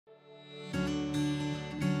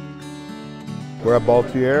We're at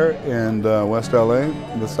Baltier in West LA.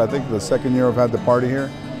 This, I think, the second year I've had the party here.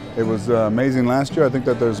 It was amazing last year. I think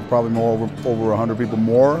that there's probably over 100 people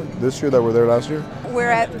more this year that were there last year. We're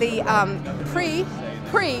at the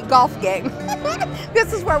pre-golf game.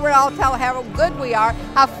 This is where we all tell how good we are,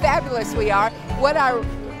 how fabulous we are, what our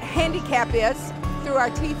handicap is. Through our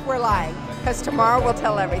teeth we're lying, because tomorrow we'll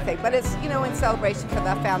tell everything. But it's, you know, in celebration for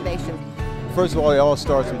the foundation. First of all, it all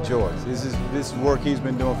starts with George. This is work he's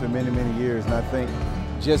been doing for many, many years, and I think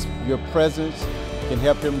just your presence can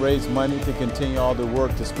help him raise money to continue all the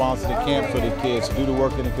work to sponsor the camp for the kids, do the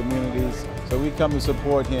work in the communities. So we come to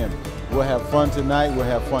support him. We'll have fun tonight, we'll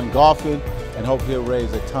have fun golfing, and hopefully he'll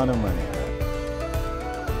raise a ton of money.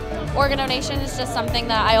 Organ donation is just something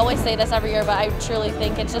that I always say this every year, but I truly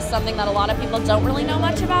think it's just something that a lot of people don't really know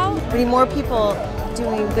much about. We need more people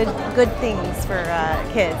doing good things for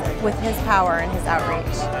kids with his power and his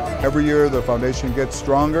outreach. Every year the foundation gets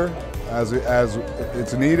stronger as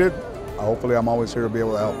it's needed. Hopefully I'm always here to be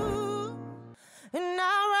able to help.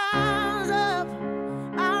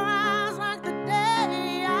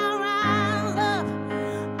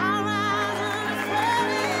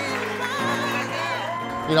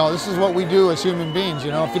 You know, this is what we do as human beings.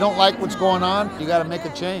 You know, if you don't like what's going on, you got to make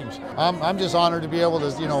a change. I'm just honored to be able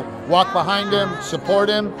to, you know, walk behind him, support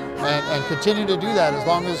him, and continue to do that. As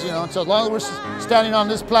long as, you know, so as long as we're standing on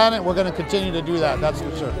this planet, we're going to continue to do that. That's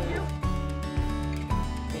for sure.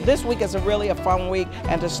 This week is really a fun week,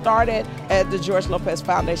 and to start it at the George Lopez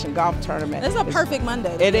Foundation Golf Tournament. It's a perfect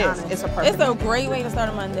Monday. It is. It's a perfect. It's a great way to start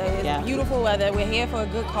a Monday. It's beautiful weather. We're here for a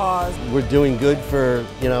good cause. We're doing good for,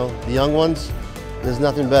 you know, the young ones. There's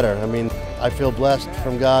nothing better. I mean, I feel blessed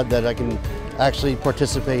from God that I can actually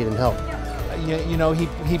participate and help. You know,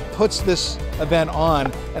 he puts this event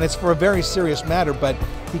on, and it's for a very serious matter, but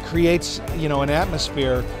he creates, you know, an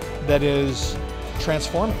atmosphere that is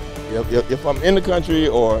transforming. If I'm in the country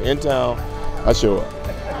or in town, I show up.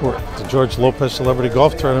 We're at the George Lopez Celebrity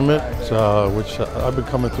Golf Tournament, which I've been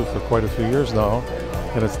coming to for quite a few years now,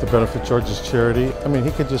 and it's to benefit George's charity. I mean,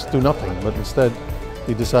 he could just do nothing, but instead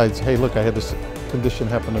he decides, hey, look, I had this condition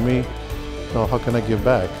happen to me. You know, how can I give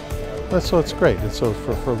back? So it's great. And so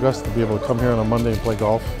for Gus to be able to come here on a Monday and play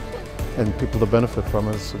golf and people to benefit from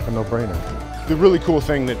it, it's a no-brainer. The really cool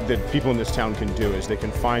thing that people in this town can do is they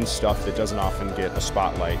can find stuff that doesn't often get a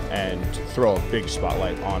spotlight and throw a big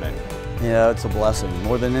spotlight on it. Yeah, it's a blessing.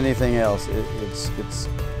 More than anything else,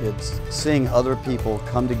 it's seeing other people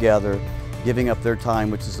come together, giving up their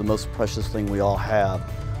time, which is the most precious thing we all have,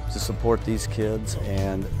 to support these kids,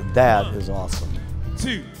 and that is awesome.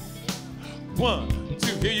 2, 1,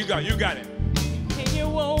 2, here you go, you got it.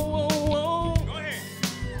 Go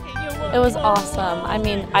ahead. It was awesome. I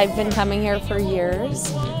mean, I've been coming here for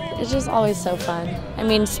years. It's just always so fun. I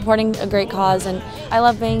mean, supporting a great cause, and I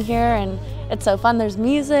love being here, and it's so fun. There's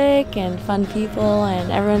music and fun people,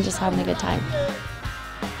 and everyone's just having a good time.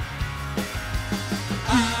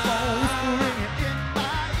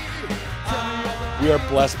 We are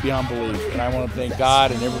blessed beyond belief, and I want to thank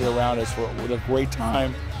God and everybody around us for the great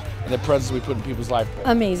time and the presence we put in people's life.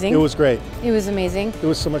 Amazing. It was great. It was amazing. It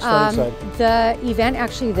was so much fun inside. The event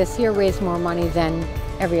actually this year raised more money than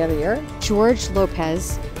every other year. George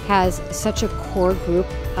Lopez has such a core group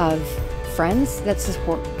of friends that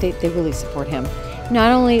they really support him.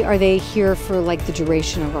 Not only are they here for like the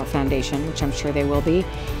duration of our foundation, which I'm sure they will be,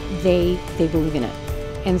 they believe in it.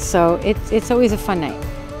 And so it's always a fun night.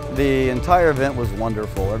 The entire event was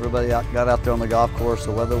wonderful. Everybody got out there on the golf course.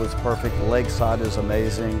 The weather was perfect. Lakeside is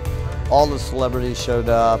amazing. All the celebrities showed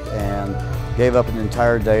up and gave up an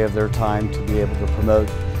entire day of their time to be able to promote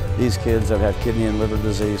these kids that have kidney and liver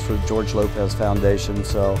disease for the George Lopez Foundation.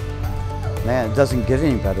 So, man, it doesn't get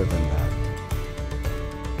any better than that.